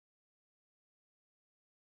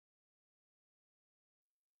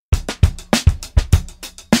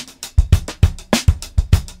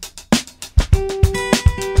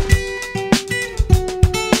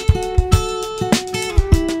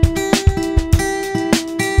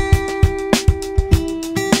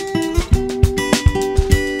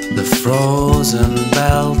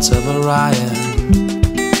belt of Orion,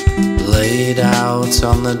 laid out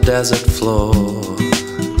on the desert floor.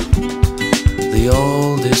 The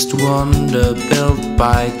oldest wonder built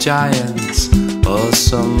by giants, or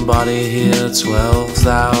somebody here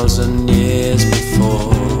 12,000 years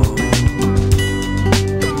before.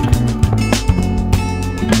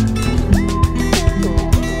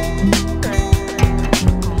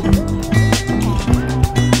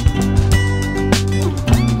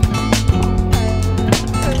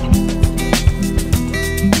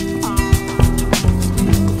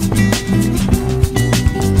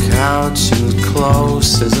 Crouching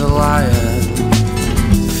close as a lion,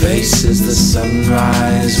 faces the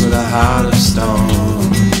sunrise with a heart of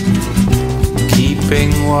stone.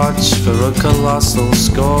 Keeping watch for a colossal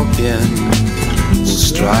scorpion, will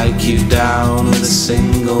strike you down with a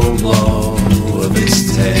single blow of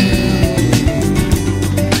its tail.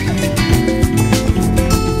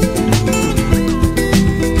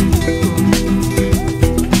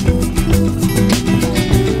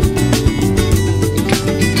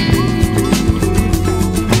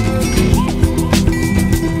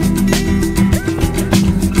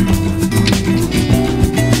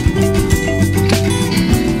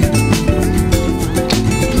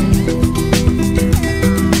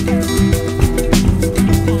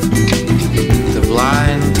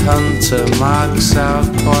 Hunter marks out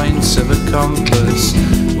points of a compass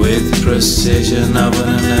with precision of an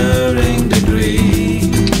unerring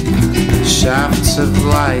degree. Shafts of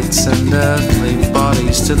light and earthly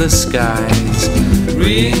bodies to the skies,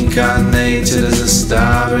 reincarnated as a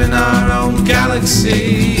star in our own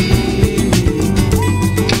galaxy.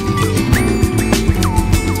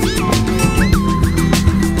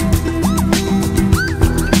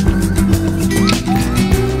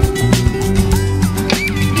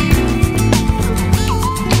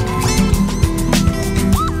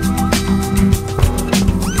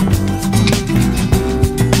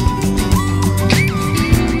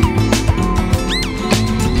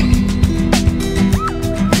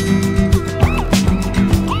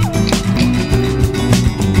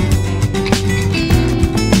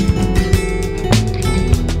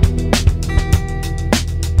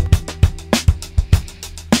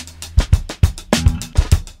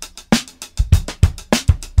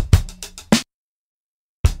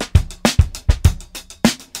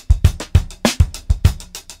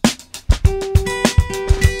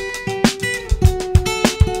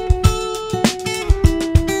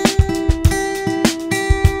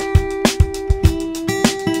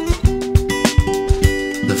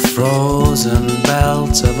 Frozen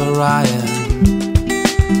belt of Orion,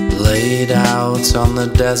 laid out on the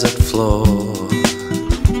desert floor.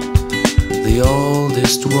 The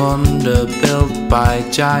oldest wonder built by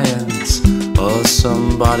giants, or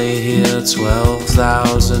somebody here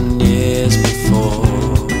 12,000 years before.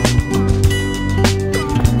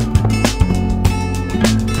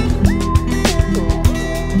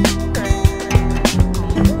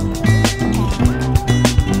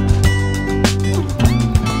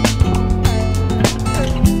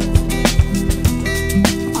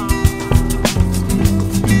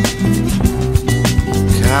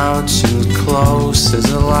 Crouching close as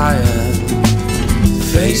a lion,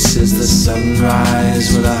 faces the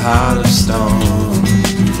sunrise with a heart of stone.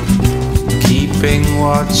 Keeping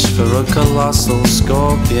watch for a colossal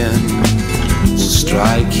scorpion, will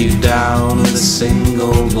strike you down with a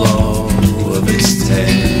single blow of its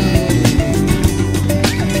tail.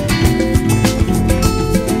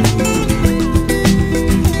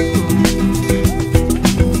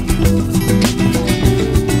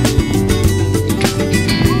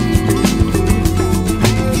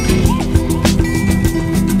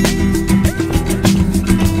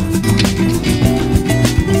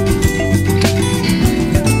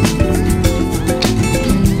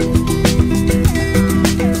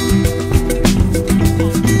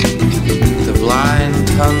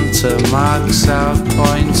 Hunter marks out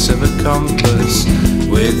points of a compass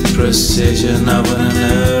with precision of an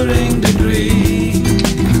unerring degree.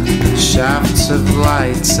 Shafts of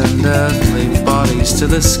light and earthly bodies to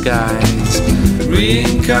the skies,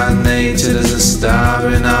 reincarnated as a star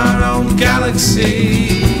in our own galaxy.